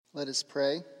Let us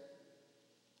pray.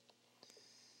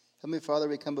 Heavenly Father,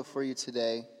 we come before you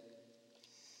today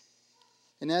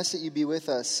and ask that you be with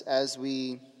us as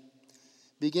we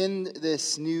begin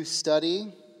this new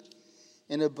study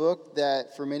in a book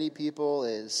that for many people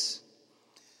is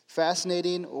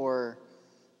fascinating or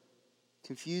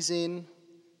confusing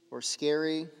or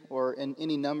scary or in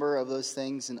any number of those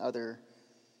things and other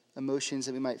emotions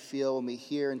that we might feel when we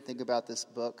hear and think about this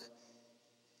book.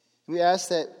 We ask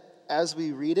that as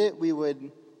we read it, we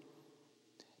would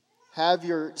have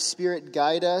your Spirit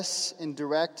guide us and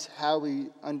direct how we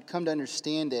come to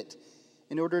understand it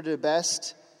in order to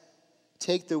best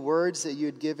take the words that you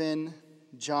had given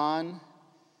John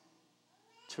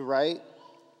to write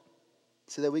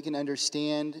so that we can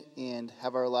understand and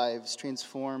have our lives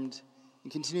transformed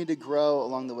and continue to grow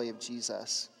along the way of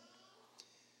Jesus.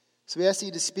 So we ask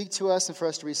you to speak to us and for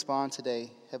us to respond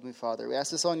today, Heavenly Father. We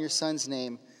ask this all in your Son's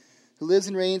name, who lives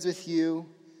and reigns with you,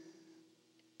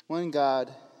 one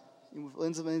God,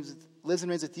 lives and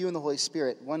reigns with you in the Holy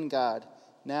Spirit, one God,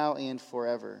 now and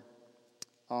forever.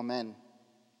 Amen.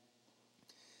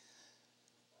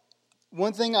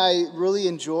 One thing I really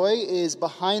enjoy is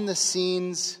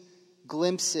behind-the-scenes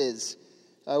glimpses,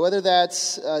 whether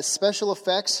that's special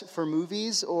effects for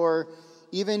movies or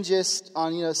even just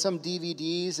on some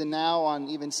DVDs and now on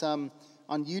even some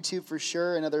on YouTube for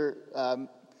sure and other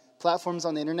platforms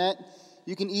on the internet.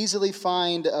 You can easily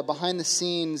find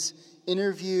behind-the-scenes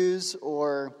interviews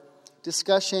or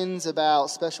discussions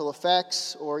about special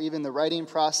effects or even the writing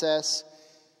process,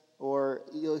 or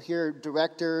you'll hear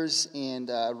directors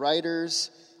and writers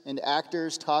and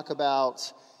actors talk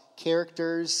about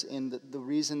characters and the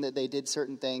reason that they did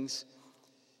certain things.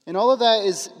 And all of that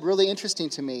is really interesting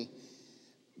to me.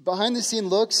 Behind-the-scene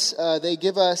looks, they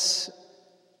give us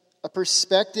a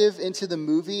perspective into the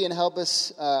movie and help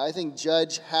us, I think,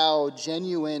 judge how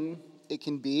genuine it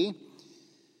can be.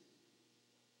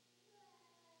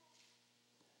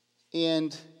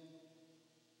 And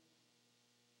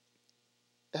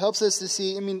it helps us to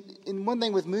see, and one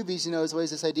thing with movies, is always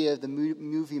this idea of the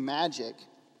movie magic.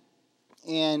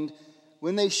 And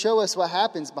when they show us what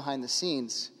happens behind the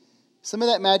scenes, some of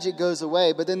that magic goes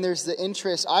away, but then there's the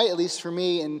interest, at least for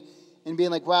me, in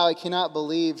being like, wow, I cannot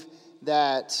believe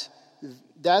that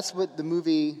that's what the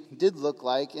movie did look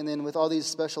like, and then with all these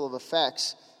special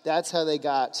effects, that's how they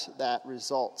got that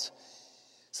result.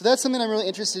 So that's something I'm really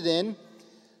interested in.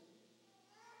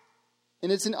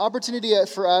 And it's an opportunity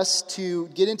for us to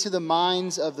get into the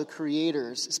minds of the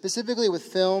creators, specifically with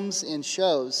films and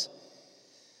shows.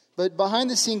 But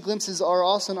behind-the-scene glimpses are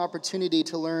also an opportunity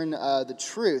to learn the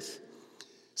truth.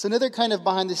 So another kind of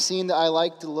behind-the-scene that I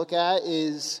like to look at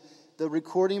is the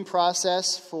recording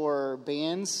process for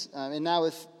bands, and now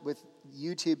with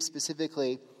YouTube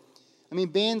specifically.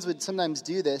 Bands would sometimes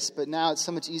do this, but now it's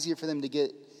so much easier for them to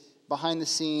get behind the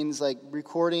scenes, like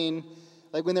recording,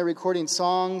 like when they're recording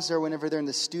songs or whenever they're in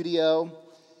the studio,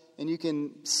 and you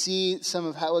can see some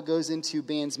of how it goes into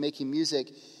bands making music.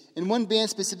 And one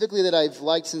band specifically that I've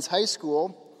liked since high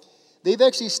school, they've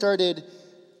actually started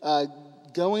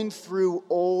going through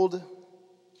old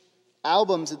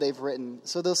albums that they've written.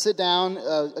 So they'll sit down,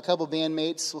 a couple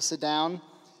bandmates will sit down,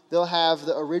 they'll have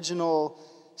the original.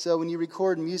 So when you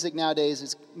record music nowadays,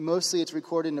 it's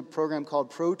recorded in a program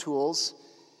called Pro Tools,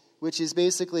 which is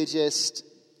basically just,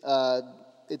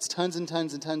 it's tons and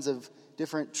tons and tons of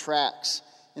different tracks.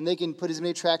 And they can put as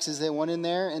many tracks as they want in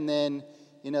there, and then,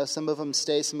 some of them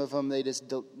stay, some of them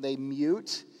they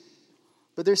mute.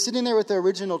 But they're sitting there with the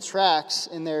original tracks,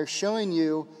 and they're showing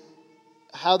you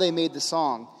how they made the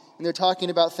song. And they're talking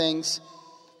about things.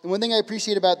 And one thing I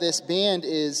appreciate about this band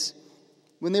is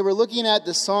when they were looking at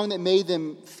the song that made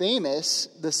them famous,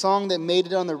 the song that made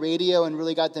it on the radio and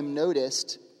really got them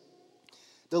noticed,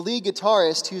 the lead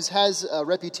guitarist, who has a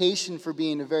reputation for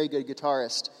being a very good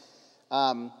guitarist,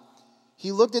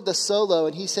 he looked at the solo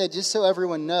and he said, just so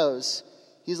everyone knows,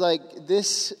 he's like,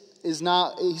 this is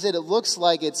not, he said, it looks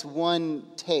like it's one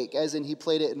take, as in he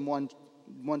played it in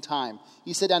one time.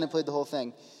 He sat down and played the whole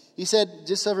thing. He said,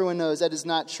 just so everyone knows, that is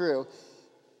not true.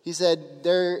 He said,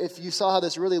 if you saw how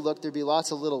this really looked, there'd be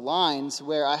lots of little lines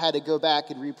where I had to go back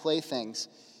and replay things.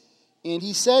 And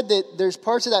he said that there's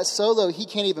parts of that solo he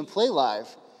can't even play live.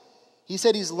 He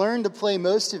said he's learned to play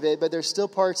most of it, but there's still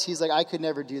parts he's like, I could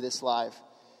never do this live.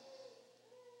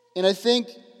 And I think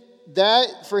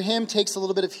that, for him, takes a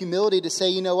little bit of humility to say,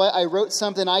 you know what, I wrote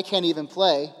something I can't even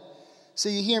play. So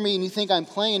you hear me and you think I'm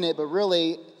playing it, but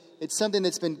really, it's something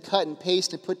that's been cut and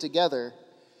pasted and put together.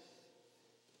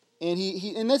 And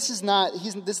this is not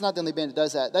the only band that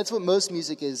does that. That's what most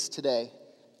music is today.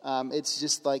 It's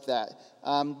just like that.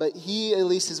 But he at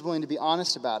least is willing to be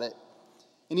honest about it.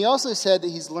 And he also said that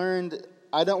he's learned,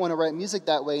 I don't want to write music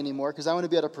that way anymore because I want to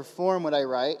be able to perform what I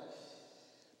write.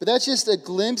 But that's just a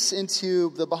glimpse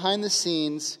into the behind the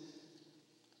scenes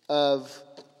of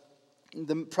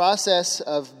the process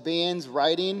of bands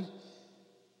writing.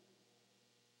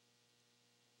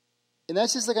 And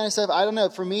that's just the kind of stuff, I don't know,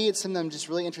 for me, it's something I'm just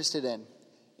really interested in.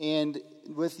 And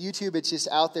with YouTube, it's just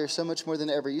out there so much more than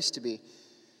it ever used to be.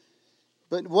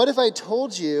 But what if I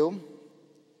told you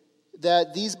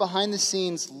that these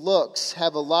behind-the-scenes looks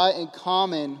have a lot in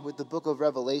common with the book of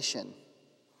Revelation?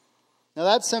 Now,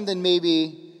 that's something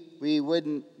maybe we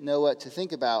wouldn't know what to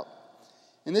think about.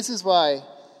 And this is why.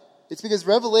 It's because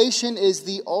Revelation is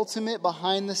the ultimate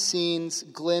behind-the-scenes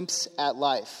glimpse at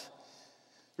life.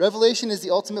 Revelation is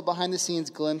the ultimate behind-the-scenes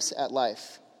glimpse at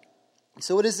life.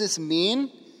 So what does this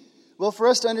mean? Well, for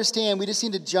us to understand, we just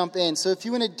need to jump in. So if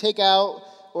you want to take out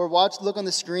or look on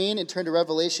the screen and turn to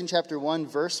Revelation chapter 1,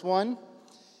 verse 1.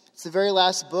 It's the very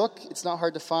last book. It's not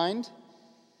hard to find.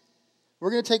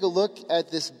 We're going to take a look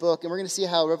at this book, and we're going to see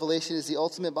how Revelation is the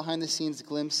ultimate behind-the-scenes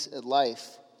glimpse at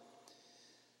life.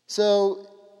 So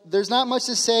there's not much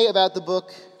to say about the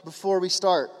book before we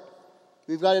start.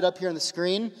 We've got it up here on the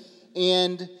screen,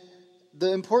 and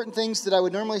the important things that I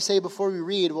would normally say before we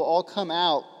read will all come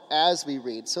out as we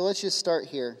read. So let's just start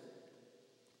here.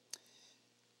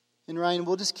 And Ryan,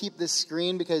 we'll just keep this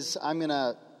screen because I'm going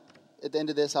to, at the end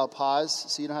of this, I'll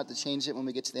pause so you don't have to change it when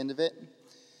we get to the end of it.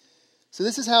 So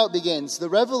this is how it begins. The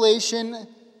revelation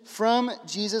from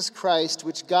Jesus Christ,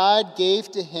 which God gave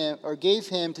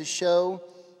him to show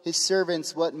his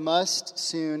servants what must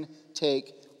soon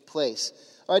take place.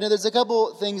 All right, now there's a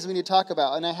couple things we need to talk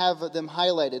about, and I have them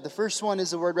highlighted. The first one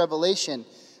is the word revelation.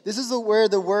 This is where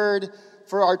the word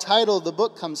for our title of the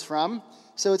book comes from.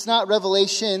 So it's not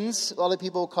Revelations. A lot of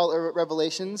people call it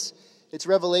Revelations. It's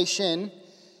Revelation.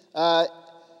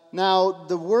 Now,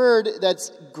 the word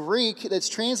that's Greek, that's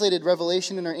translated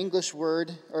Revelation in our English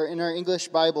word, or in our English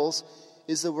Bibles,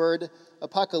 is the word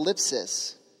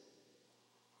apocalypsis.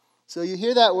 So you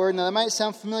hear that word, now that might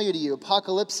sound familiar to you,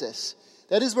 apocalypsis.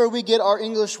 That is where we get our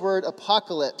English word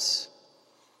apocalypse.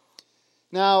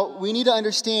 Now, we need to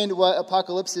understand what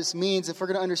apocalypsis means if we're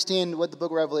going to understand what the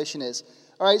book of Revelation is.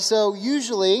 All right, so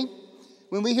usually,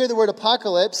 when we hear the word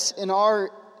apocalypse in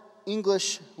our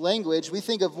English language, we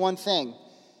think of one thing: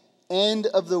 end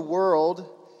of the world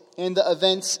and the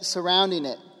events surrounding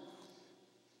it.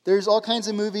 There's all kinds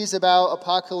of movies about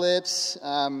apocalypse.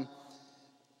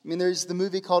 There's the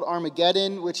movie called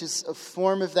Armageddon, which is a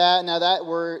form of that. Now,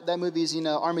 that movie is,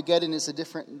 Armageddon is a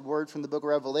different word from the book of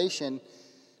Revelation,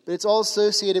 but it's all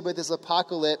associated with this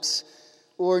apocalypse.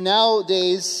 Or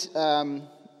nowadays,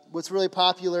 what's really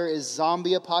popular is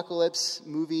zombie apocalypse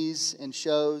movies and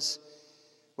shows,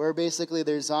 where basically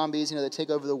there's zombies, that take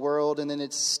over the world, and then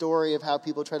it's a story of how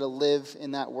people try to live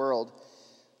in that world.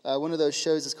 One of those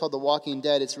shows is called The Walking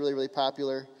Dead. It's really, really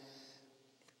popular.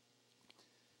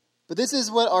 But this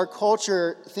is what our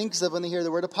culture thinks of when they hear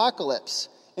the word apocalypse.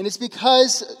 And it's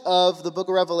because of the book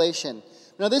of Revelation.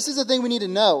 Now, this is the thing we need to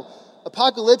know.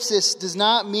 Apocalypsis does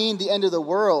not mean the end of the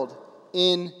world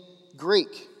in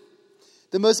Greek.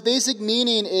 The most basic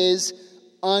meaning is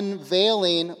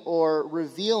unveiling or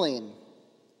revealing.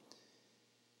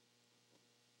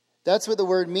 That's what the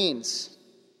word means.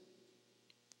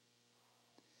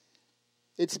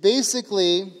 It's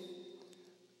basically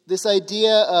this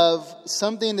idea of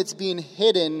something that's being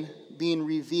hidden being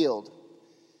revealed.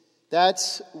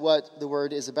 That's what the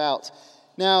word is about.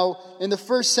 Now, in the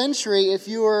first century, if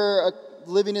you were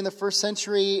living in the first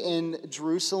century in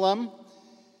Jerusalem,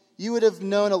 you would have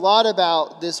known a lot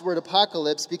about this word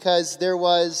apocalypse because there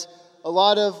was a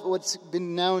lot of what's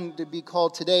been known to be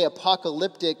called today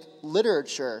apocalyptic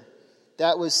literature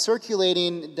that was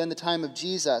circulating in the time of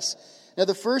Jesus. Now,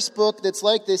 the first book that's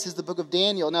like this is the book of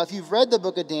Daniel. Now, if you've read the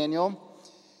book of Daniel,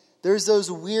 there's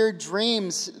those weird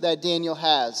dreams that Daniel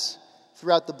has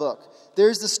throughout the book.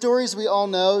 There's the stories we all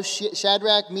know,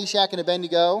 Shadrach, Meshach, and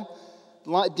Abednego,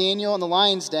 Daniel in the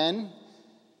lion's den,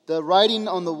 the writing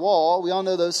on the wall, we all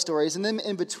know those stories. And then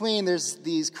in between, there's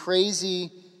these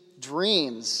crazy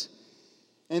dreams.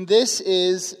 And this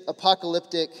is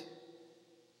apocalyptic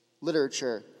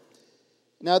literature.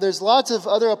 Now, there's lots of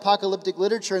other apocalyptic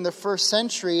literature in the first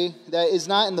century that is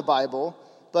not in the Bible,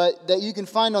 but that you can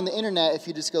find on the internet if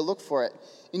you just go look for it.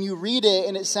 And you read it,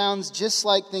 and it sounds just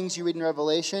like things you read in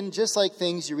Revelation, just like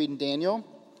things you read in Daniel.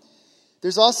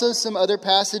 There's also some other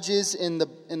passages in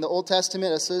the Old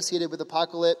Testament associated with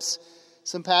apocalypse,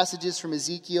 some passages from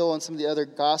Ezekiel and some of the other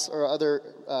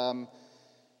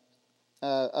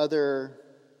other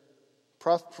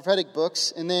prophetic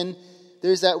books. And then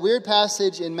there's that weird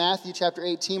passage in Matthew chapter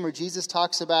 18 where Jesus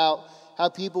talks about how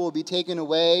people will be taken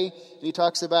away. And he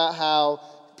talks about how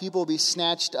people will be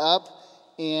snatched up.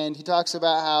 And he talks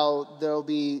about how there will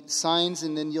be signs,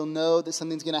 and then you'll know that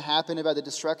something's going to happen about the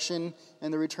destruction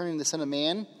and the returning of the Son of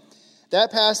Man.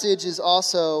 That passage is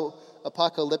also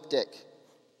apocalyptic.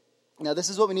 Now, this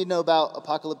is what we need to know about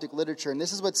apocalyptic literature, and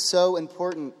this is what's so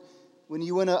important when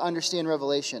you want to understand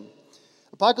Revelation.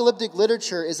 Apocalyptic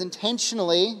literature is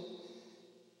intentionally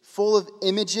full of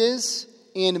images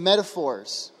and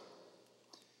metaphors.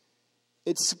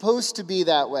 It's supposed to be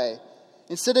that way.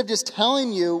 Instead of just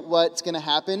telling you what's going to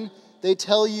happen, they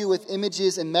tell you with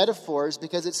images and metaphors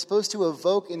because it's supposed to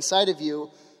evoke inside of you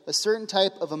a certain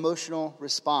type of emotional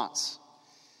response.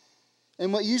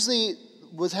 And what usually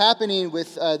was happening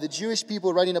with the Jewish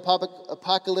people writing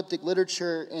apocalyptic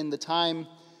literature in the time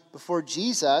before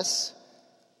Jesus,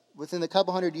 within the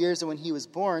couple hundred years of when he was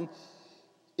born,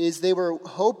 is they were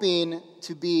hoping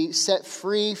to be set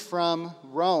free from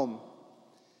Rome.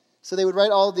 So they would write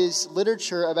all this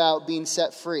literature about being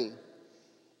set free.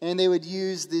 And they would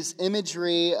use this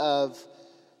imagery of,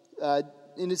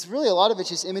 and it's really a lot of it's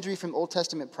just imagery from Old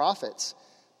Testament prophets.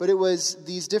 But it was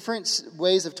these different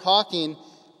ways of talking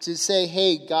to say,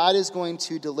 hey, God is going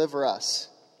to deliver us.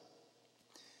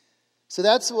 So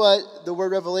that's what the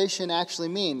word revelation actually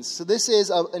means. So this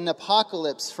is an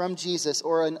apocalypse from Jesus,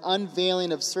 or an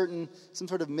unveiling of some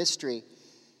sort of mystery.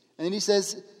 And then he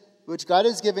says, which God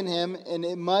has given him, and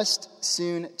it must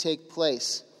soon take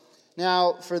place.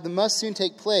 Now, for the must soon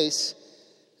take place,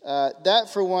 that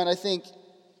for one, I think,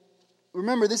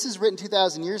 remember, this is written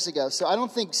 2,000 years ago, so I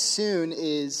don't think soon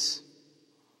is,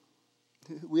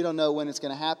 we don't know when it's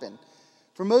going to happen.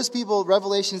 For most people,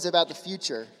 Revelation is about the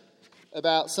future,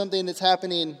 about something that's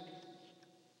happening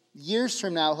years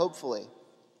from now, hopefully.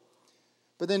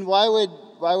 But then why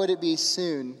would it be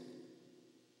soon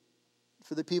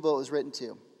for the people it was written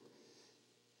to?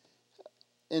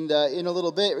 And in a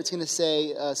little bit, it's going to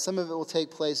say some of it will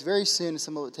take place very soon and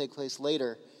some of it will take place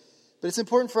later. But it's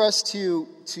important for us to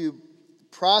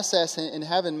process and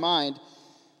have in mind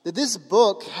that this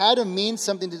book had to mean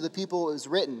something to the people it was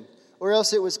written, or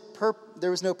else there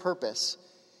was no purpose.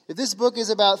 If this book is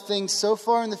about things so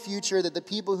far in the future that the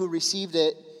people who received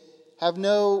it have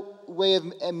no way of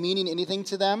meaning anything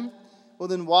to them, well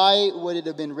then why would it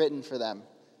have been written for them?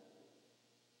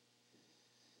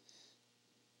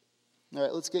 All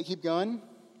right, let's keep going.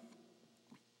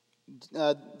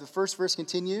 The first verse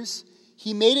continues.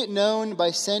 He made it known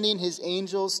by sending his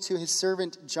angels to his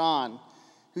servant John,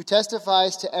 who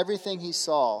testifies to everything he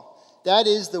saw. That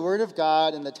is the word of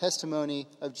God and the testimony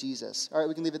of Jesus. All right,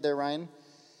 we can leave it there, Ryan.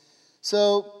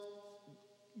 So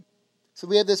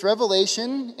we have this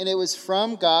revelation, and it was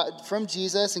from God, from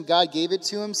Jesus, and God gave it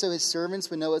to him so his servants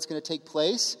would know what's going to take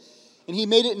place. And he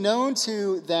made it known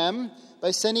to them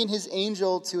by sending his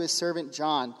angel to his servant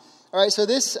John. All right, so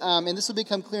this, and this will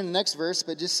become clear in the next verse,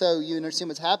 but just so you understand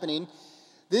what's happening,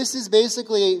 this is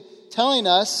basically telling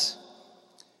us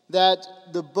that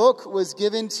the book was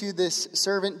given to this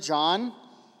servant John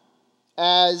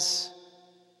as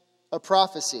a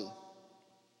prophecy.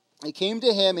 It came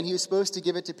to him, and he was supposed to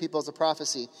give it to people as a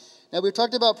prophecy. Now, we've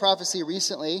talked about prophecy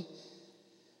recently,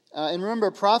 and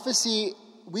remember, prophecy,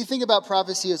 we think about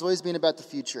prophecy as always being about the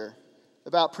future,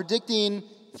 about predicting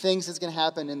things that's going to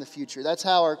happen in the future. That's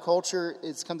how our culture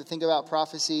has come to think about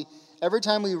prophecy. Every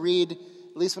time we read,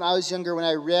 at least when I was younger, when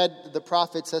I read the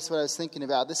prophets, that's what I was thinking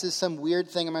about. This is some weird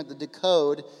thing I'm going to have to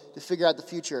decode to figure out the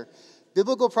future.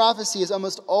 Biblical prophecy is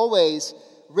almost always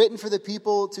written for the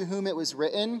people to whom it was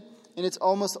written, and it's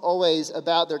almost always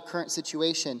about their current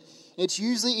situation. It's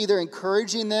usually either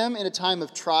encouraging them in a time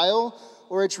of trial,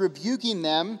 or it's rebuking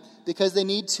them because they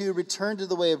need to return to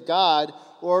the way of God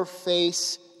or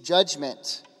face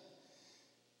judgment.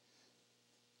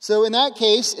 So in that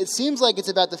case, it seems like it's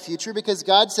about the future because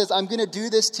God says, I'm going to do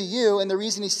this to you, and the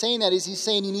reason he's saying that is he's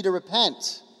saying you need to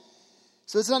repent.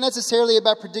 So it's not necessarily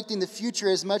about predicting the future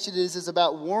as much as it is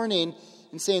about warning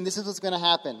and saying this is what's going to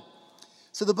happen.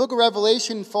 So the book of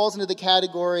Revelation falls into the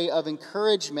category of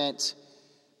encouragement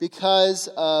because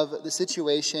of the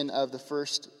situation of the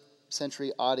first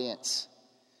century audience.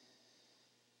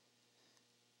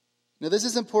 Now, this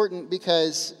is important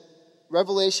because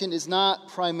Revelation is not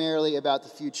primarily about the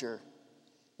future.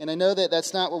 And I know that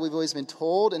that's not what we've always been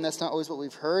told, and that's not always what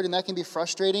we've heard, and that can be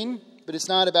frustrating, but it's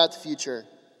not about the future.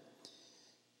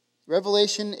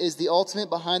 Revelation is the ultimate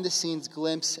behind-the-scenes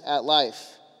glimpse at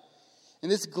life.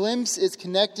 And this glimpse is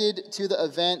connected to the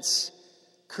events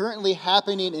currently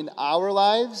happening in our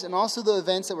lives, and also the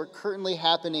events that were currently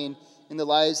happening in the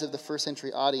lives of the first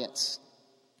century audience.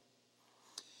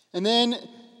 And then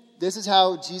this is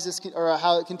how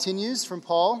how it continues from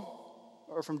Paul,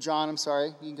 or from John, I'm sorry.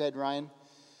 You can go ahead, Ryan.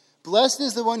 Blessed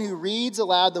is the one who reads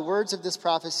aloud the words of this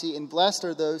prophecy, and blessed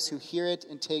are those who hear it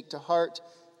and take to heart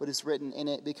what is written in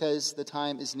it, because the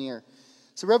time is near.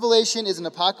 So Revelation is an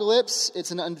apocalypse.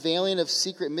 It's an unveiling of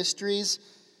secret mysteries.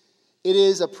 It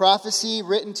is a prophecy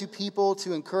written to people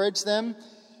to encourage them,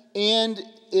 and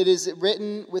it is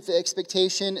written with the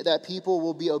expectation that people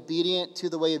will be obedient to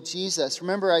the way of Jesus.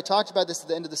 Remember, I talked about this at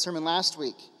the end of the sermon last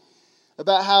week,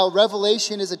 about how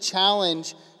Revelation is a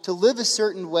challenge to live a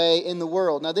certain way in the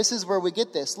world. Now, this is where we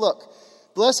get this. Look,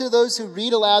 blessed are those who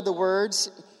read aloud the words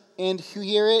and who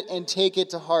hear it and take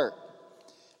it to heart.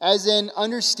 As in,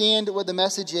 understand what the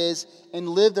message is and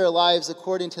live their lives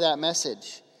according to that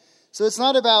message. So it's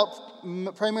not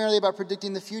primarily about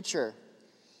predicting the future.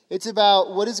 It's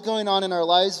about what is going on in our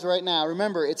lives right now.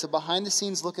 Remember, it's a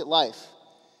behind-the-scenes look at life.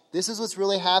 This is what's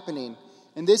really happening.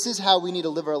 And this is how we need to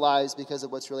live our lives because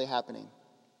of what's really happening.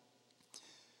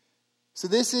 So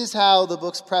this is how the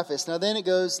book's prefaced. Now then it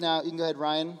goes, you can go ahead,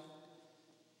 Ryan.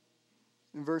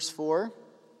 In verse 4.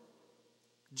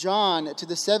 John, to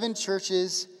the 7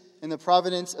 churches in the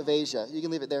province of Asia. You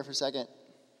can leave it there for a second.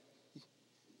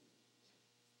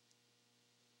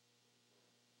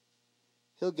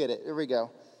 He'll get it. There we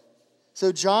go.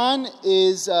 So John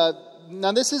is,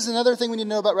 now this is another thing we need to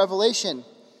know about Revelation.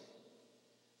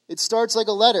 It starts like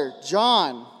a letter.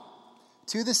 John,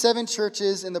 to the 7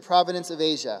 churches in the province of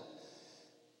Asia.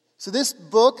 So this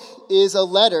book is a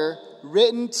letter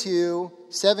written to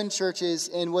 7 churches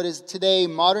in what is today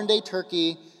modern-day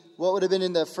Turkey, what would have been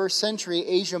in the first century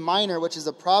Asia Minor, which is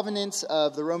a province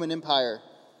of the Roman Empire.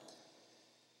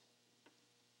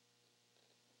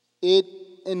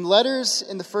 In letters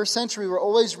in the first century were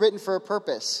always written for a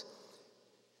purpose.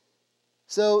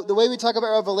 So the way we talk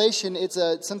about Revelation, it's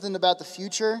something about the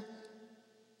future.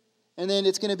 And then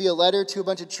it's going to be a letter to a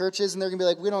bunch of churches, and they're going to be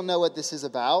like, we don't know what this is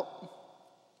about.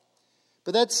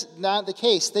 But that's not the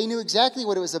case. They knew exactly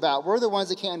what it was about. We're the ones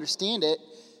that can't understand it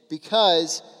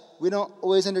because we don't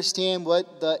always understand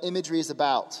what the imagery is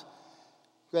about.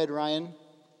 Go ahead, Ryan.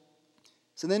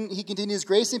 So then he continues,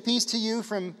 grace and peace to you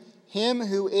from him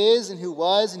who is and who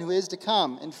was and who is to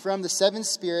come, and from the 7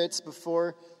 spirits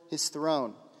before his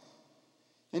throne.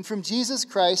 And from Jesus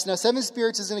Christ, now 7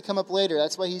 spirits is going to come up later,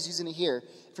 that's why he's using it here.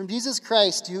 From Jesus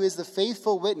Christ, who is the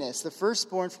faithful witness, the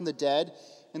firstborn from the dead,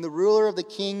 and the ruler of the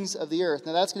kings of the earth.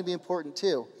 Now that's going to be important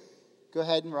too. Go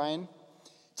ahead, Ryan.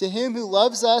 To him who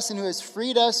loves us and who has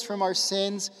freed us from our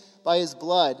sins by his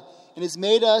blood, and has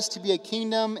made us to be a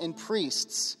kingdom and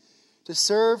priests, to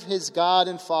serve his God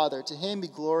and Father. To him be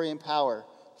glory and power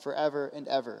forever and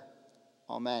ever.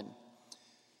 Amen.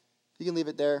 You can leave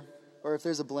it there, or if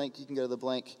there's a blank, you can go to the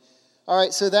blank. All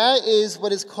right, so that is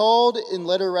what is called in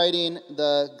letter writing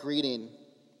the greeting.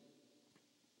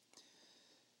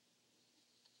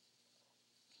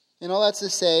 And all that's to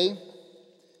say,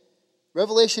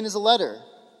 Revelation is a letter.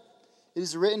 It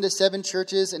is written to 7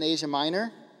 churches in Asia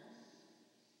Minor.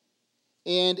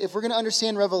 And if we're going to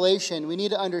understand Revelation, we need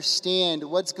to understand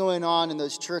what's going on in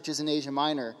those churches in Asia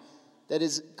Minor that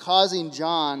is causing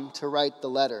John to write the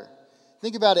letter.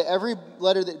 Think about it. Every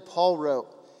letter that Paul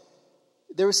wrote,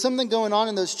 there was something going on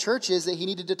in those churches that he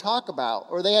needed to talk about.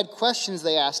 Or they had questions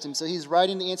they asked him, so he's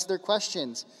writing to answer their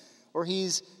questions. Or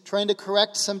he's trying to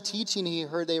correct some teaching he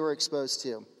heard they were exposed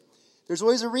to. There's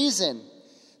always a reason.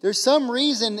 There's some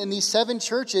reason in these 7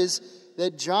 churches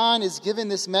that John is given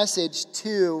this message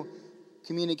to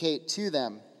communicate to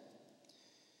them.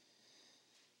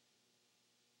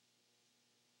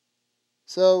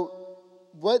 So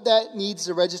what that needs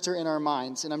to register in our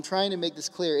minds, and I'm trying to make this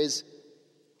clear, is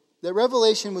that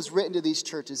Revelation was written to these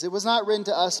churches. It was not written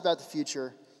to us about the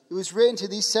future. It was written to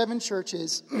these 7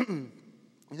 churches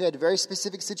who had very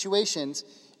specific situations.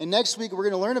 And next week we're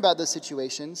going to learn about those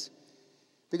situations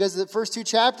because the first 2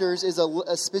 chapters is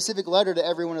a specific letter to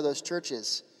every one of those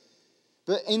churches.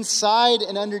 But inside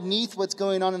and underneath what's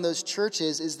going on in those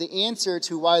churches is the answer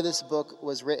to why this book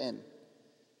was written.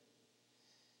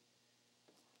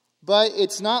 But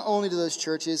it's not only to those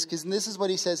churches, because this is what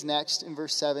he says next in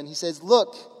verse 7. He says,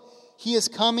 look, he is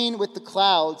coming with the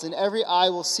clouds, and every eye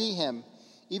will see him.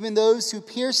 Even those who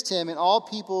pierced him, and all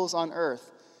peoples on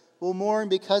earth will mourn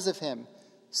because of him.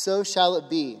 So shall it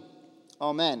be.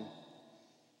 Amen.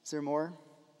 Is there more?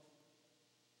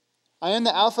 I am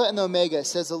the Alpha and the Omega,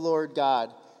 says the Lord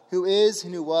God, who is,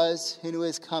 and who was, and who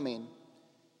is coming,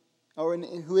 or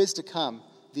who is to come,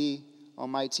 the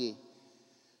Almighty.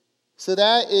 So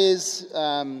that is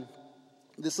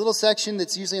this little section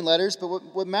that's usually in letters, but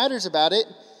what matters about it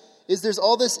is there's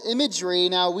all this imagery.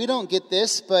 Now, we don't get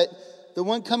this, but the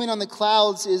one coming on the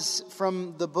clouds is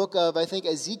from the book of, I think,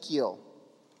 Ezekiel.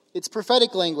 It's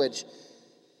prophetic language.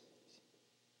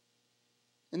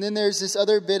 And then there's this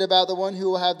other bit about the one who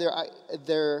will have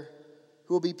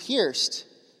who will be pierced.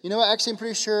 You know what? Actually, I'm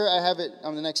pretty sure I have it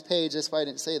on the next page. That's why I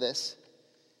didn't say this.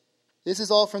 This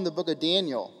is all from the book of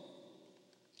Daniel.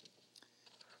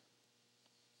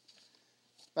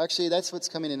 Actually, that's what's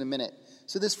coming in a minute.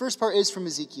 So this first part is from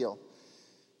Ezekiel.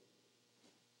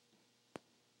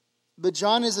 But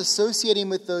John is associating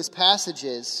with those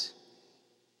passages,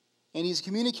 and he's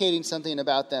communicating something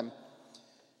about them.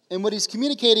 And what he's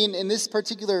communicating in this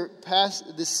particular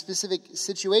this specific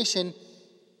situation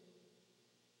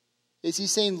is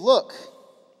he's saying, look,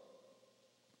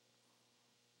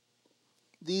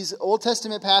 these Old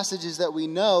Testament passages that we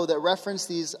know that reference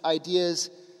these ideas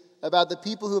about the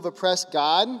people who have oppressed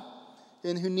God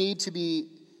and who need to be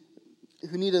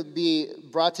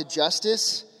brought to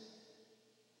justice,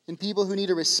 and people who need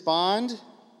to respond,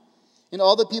 and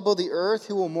all the people of the earth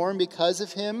who will mourn because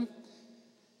of him,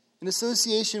 in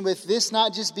association with this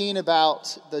not just being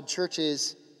about the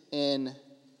churches in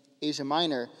Asia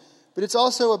Minor, but it's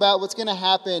also about what's going to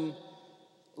happen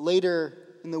later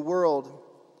in the world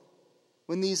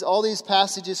when all these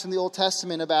passages from the Old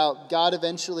Testament about God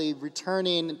eventually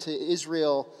returning to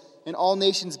Israel and all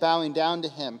nations bowing down to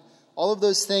him, all of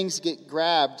those things get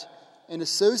grabbed and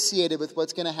associated with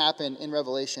what's going to happen in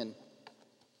Revelation.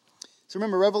 So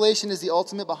remember, Revelation is the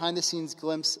ultimate behind-the-scenes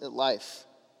glimpse at life.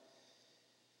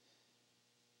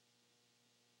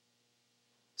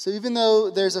 So even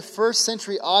though there's a first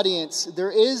century audience,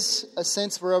 there is a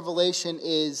sense where Revelation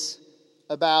is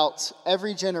about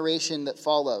every generation that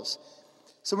follows.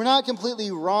 So we're not completely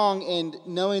wrong in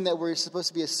knowing that we're supposed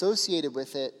to be associated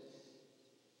with it,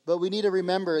 but we need to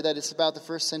remember that it's about the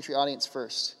first century audience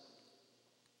first.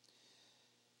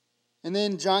 And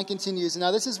then John continues, and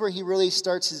now this is where he really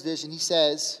starts his vision. He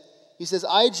says,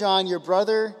 I, John, your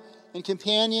brother and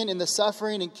companion in the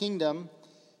suffering and kingdom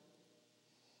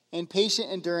and patient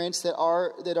endurance that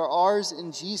are ours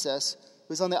in Jesus,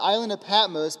 was on the island of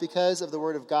Patmos because of the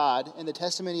word of God and the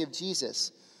testimony of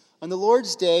Jesus. On the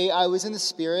Lord's day, I was in the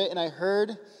Spirit, and I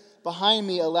heard behind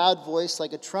me a loud voice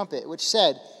like a trumpet, which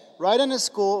said, write on a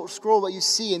scroll what you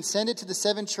see and send it to the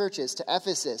 7 churches, to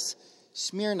Ephesus,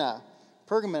 Smyrna,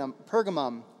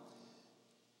 Pergamum,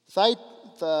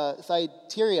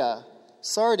 Thyatira,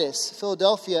 Sardis,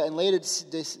 Philadelphia, and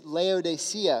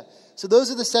Laodicea. So those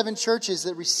are the 7 churches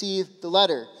that received the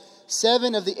letter.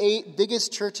 7 of the 8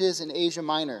 biggest churches in Asia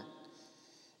Minor.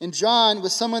 And John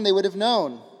was someone they would have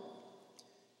known.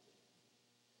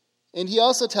 And he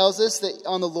also tells us that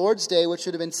on the Lord's Day, which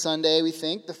should have been Sunday, we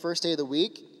think, the first day of the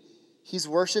week, he's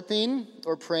worshiping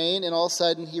or praying, and all of a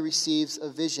sudden he receives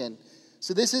a vision.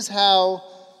 So this is how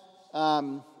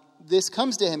this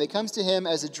comes to him. It comes to him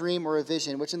as a dream or a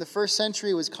vision, which in the first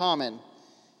century was common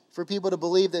for people to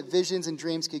believe that visions and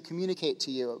dreams could communicate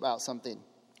to you about something.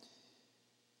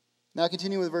 Now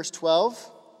continue with verse 12.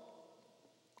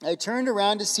 I turned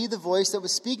around to see the voice that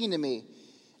was speaking to me.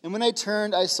 And when I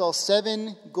turned, I saw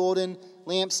 7 golden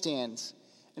lampstands.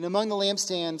 And among the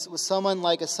lampstands was someone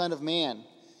like a son of man,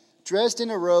 dressed in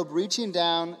a robe reaching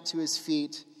down to his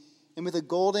feet, and with a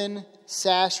golden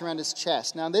sash around his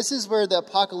chest. Now this is where the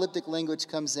apocalyptic language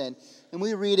comes in. And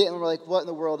we read it and we're like, what in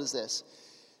the world is this?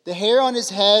 The hair on his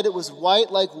head was white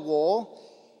like wool,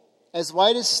 as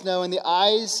white as snow, and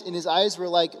his eyes were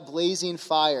like blazing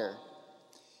fire.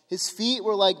 His feet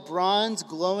were like bronze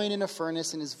glowing in a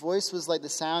furnace, and his voice was like the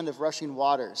sound of rushing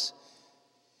waters.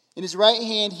 In his right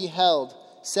hand he held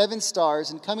 7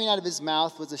 stars, and coming out of his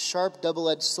mouth was a sharp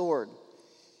double-edged sword.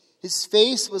 His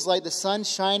face was like the sun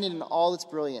shining in all its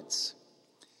brilliance.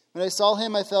 When I saw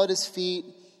him, I fell at his feet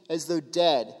as though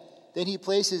dead. Then he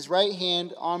placed his right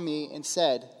hand on me and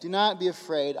said, do not be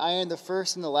afraid. I am the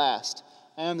first and the last.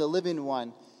 I am the living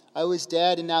one. I was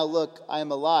dead, and now look, I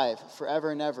am alive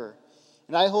forever and ever.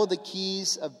 And I hold the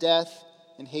keys of death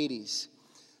and Hades.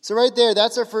 So right there,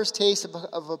 that's our first taste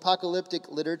of apocalyptic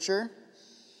literature.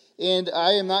 And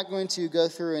I am not going to go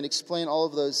through and explain all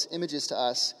of those images to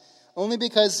us, only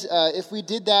because if we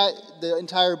did that, the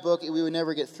entire book, we would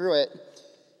never get through it.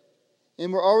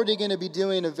 And we're already going to be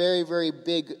doing a very, very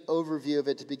big overview of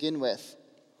it to begin with.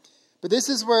 But this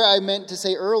is where I meant to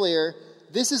say earlier,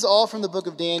 this is all from the book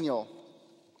of Daniel,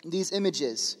 these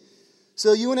images.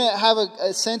 So you want to have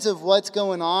a sense of what's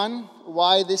going on,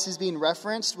 why this is being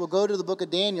referenced, we'll go to the book of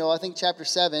Daniel, I think chapter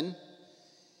 7.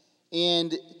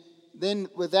 And then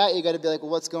with that, you got to be like,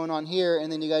 well, what's going on here?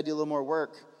 And then you got to do a little more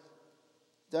work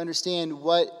to understand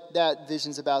what that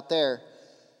vision's about there.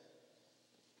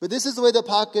 But this is the way the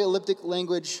apocalyptic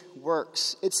language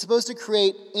works. It's supposed to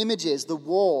create images, the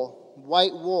wool,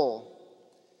 white wool,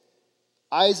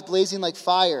 eyes blazing like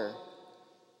fire.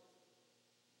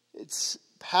 It's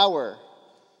power.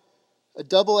 a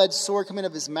double-edged sword coming out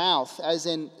of his mouth, as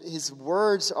in his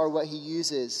words are what he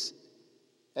uses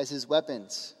as his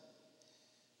weapons.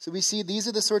 So we see these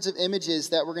are the sorts of images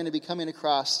that we're going to be coming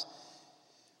across.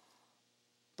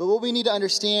 But what we need to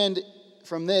understand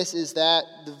from this is that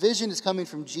the vision is coming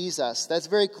from Jesus. That's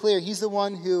very clear. He's the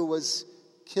one who was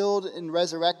killed and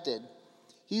resurrected.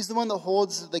 He's the one that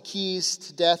holds the keys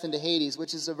to death and to Hades,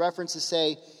 which is a reference to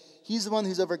say he's the one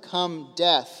who's overcome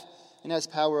death and has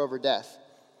power over death.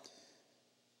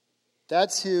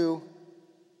 That's who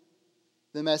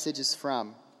the message is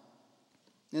from.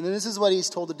 And then this is what he's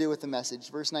told to do with the message.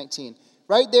 Verse 19.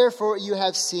 Right therefore you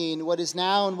have seen what is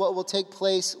now and what will take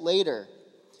place later.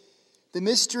 The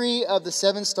mystery of the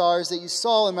 7 stars that you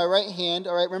saw in my right hand.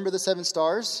 All right, remember the 7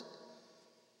 stars?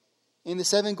 And the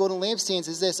 7 golden lampstands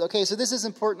is this. Okay, so this is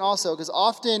important also, because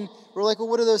often we're like, well,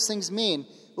 what do those things mean?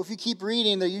 Well, if you keep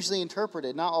reading, they're usually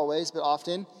interpreted. Not always, but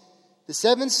often. The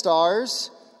 7 stars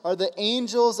are the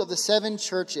angels of the 7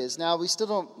 churches. Now, we still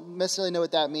don't necessarily know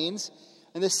what that means.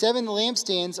 And the 7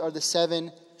 lampstands are the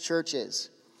 7 churches.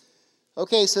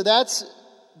 Okay, so that's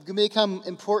going to become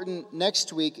important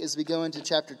next week as we go into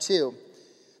chapter 2.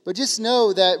 But just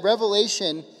know that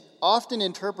Revelation often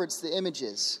interprets the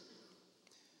images.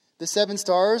 The 7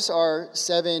 stars are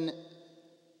 7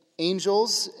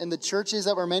 angels, and the churches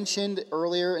that were mentioned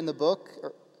earlier in the book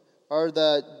are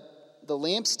the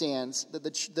lampstands that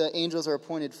the angels are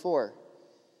appointed for.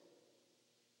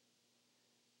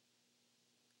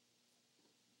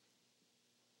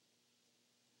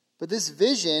 But this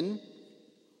vision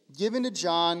given to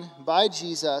John by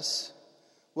Jesus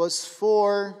was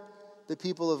for the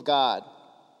people of God.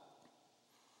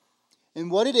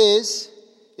 And what it is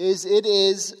it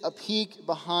is a peek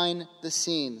behind the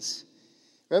scenes.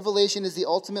 Revelation is the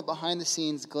ultimate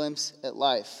behind-the-scenes glimpse at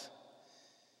life.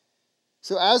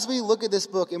 So as we look at this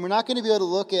book, and we're not going to be able to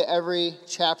look at every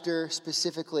chapter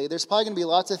specifically. There's probably going to be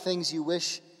lots of things you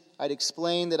wish I'd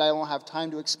explain that I won't have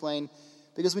time to explain.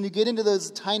 Because when you get into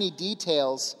those tiny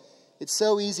details, it's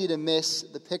so easy to miss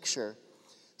the picture.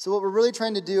 So what we're really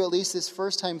trying to do, at least this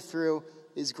first time through,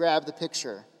 is grab the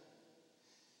picture.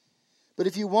 But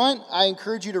if you want, I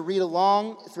encourage you to read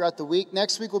along throughout the week.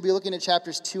 Next week we'll be looking at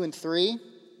chapters 2 and 3.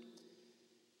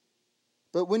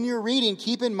 But when you're reading,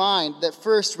 keep in mind that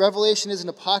first, Revelation is an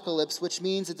apocalypse, which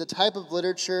means it's a type of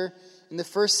literature in the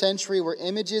first century where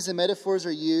images and metaphors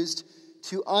are used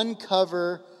to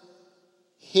uncover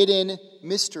hidden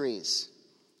mysteries.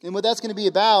 And what that's going to be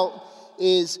about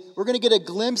is we're going to get a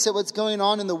glimpse at what's going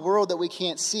on in the world that we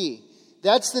can't see.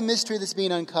 That's the mystery that's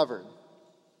being uncovered.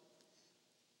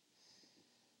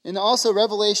 And also,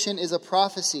 Revelation is a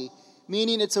prophecy,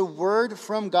 meaning it's a word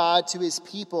from God to his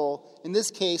people, in this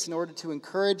case, in order to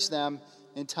encourage them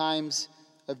in times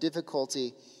of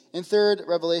difficulty. And third,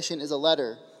 Revelation is a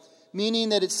letter, meaning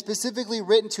that it's specifically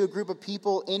written to a group of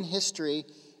people in history,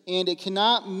 and it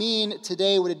cannot mean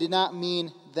today what it did not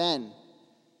mean then.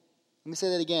 Let me say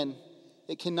that again.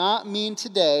 It cannot mean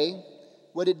today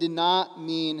what it did not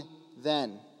mean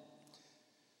then.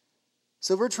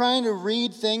 So if we're trying to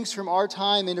read things from our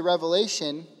time into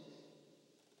Revelation,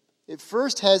 it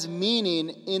first has meaning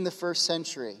in the first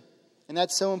century. And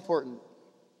that's so important.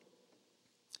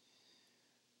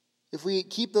 If we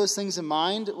keep those things in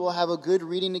mind, we'll have a good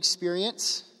reading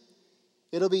experience.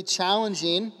 It'll be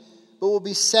challenging, but we'll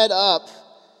be set up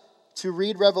to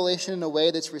read Revelation in a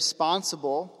way that's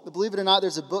responsible. Believe it or not,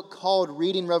 there's a book called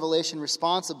Reading Revelation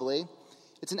Responsibly.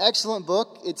 It's an excellent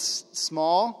book. It's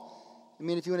small. I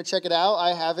mean, if you want to check it out,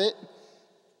 I have it.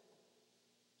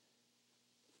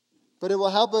 But it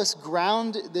will help us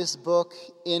ground this book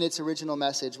in its original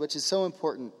message, which is so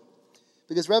important.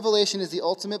 Because Revelation is the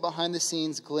ultimate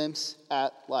behind-the-scenes glimpse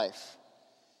at life.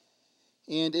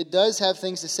 And it does have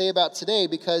things to say about today,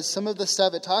 because some of the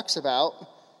stuff it talks about,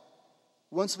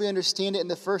 once we understand it in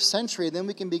the first century, then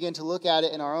we can begin to look at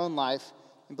it in our own life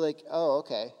and be like, oh,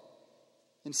 okay,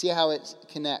 and see how it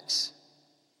connects.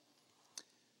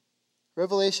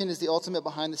 Revelation is the ultimate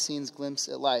behind-the-scenes glimpse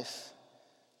at life.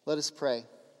 Let us pray.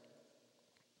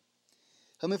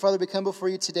 Heavenly Father, we come before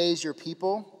you today as your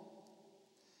people.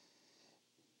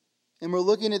 And we're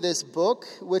looking at this book,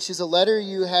 which is a letter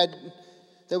you had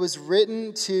that was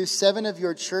written to 7 of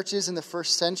your churches in the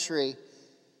first century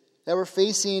that were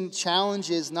facing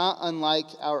challenges not unlike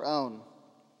our own.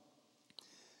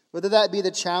 Whether that be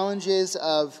the challenges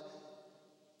of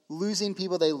losing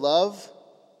people they love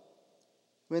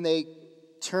when they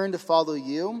turn to follow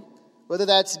you, whether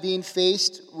that's being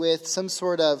faced with some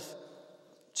sort of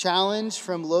challenge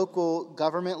from local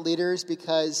government leaders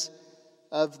because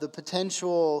of the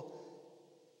potential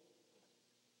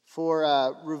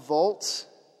for revolt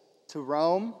to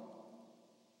Rome,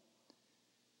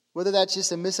 whether that's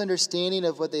just a misunderstanding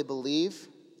of what they believe,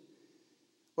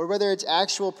 or whether it's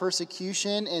actual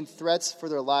persecution and threats for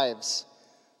their lives.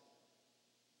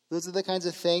 Those are the kinds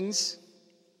of things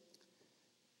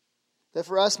that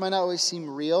for us might not always seem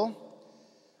real.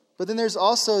 But then there's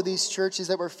also these churches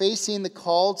that were facing the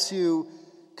call to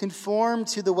conform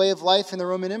to the way of life in the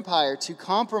Roman Empire, to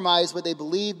compromise what they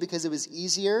believed because it was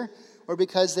easier or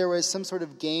because there was some sort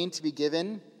of gain to be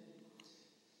given.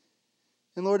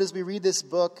 And Lord, as we read this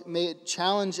book, may it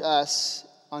challenge us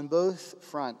on both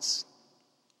fronts.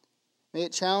 May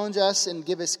it challenge us and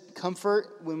give us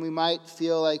comfort when we might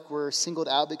feel like we're singled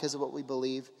out because of what we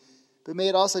believe. But may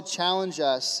it also challenge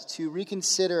us to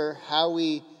reconsider how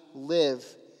we live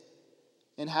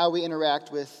and how we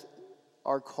interact with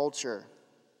our culture.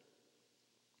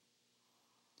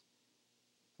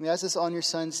 We ask this all in your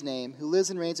Son's name, who lives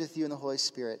and reigns with you in the Holy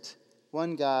Spirit,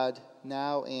 one God,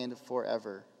 now and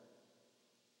forever.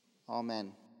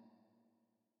 Amen.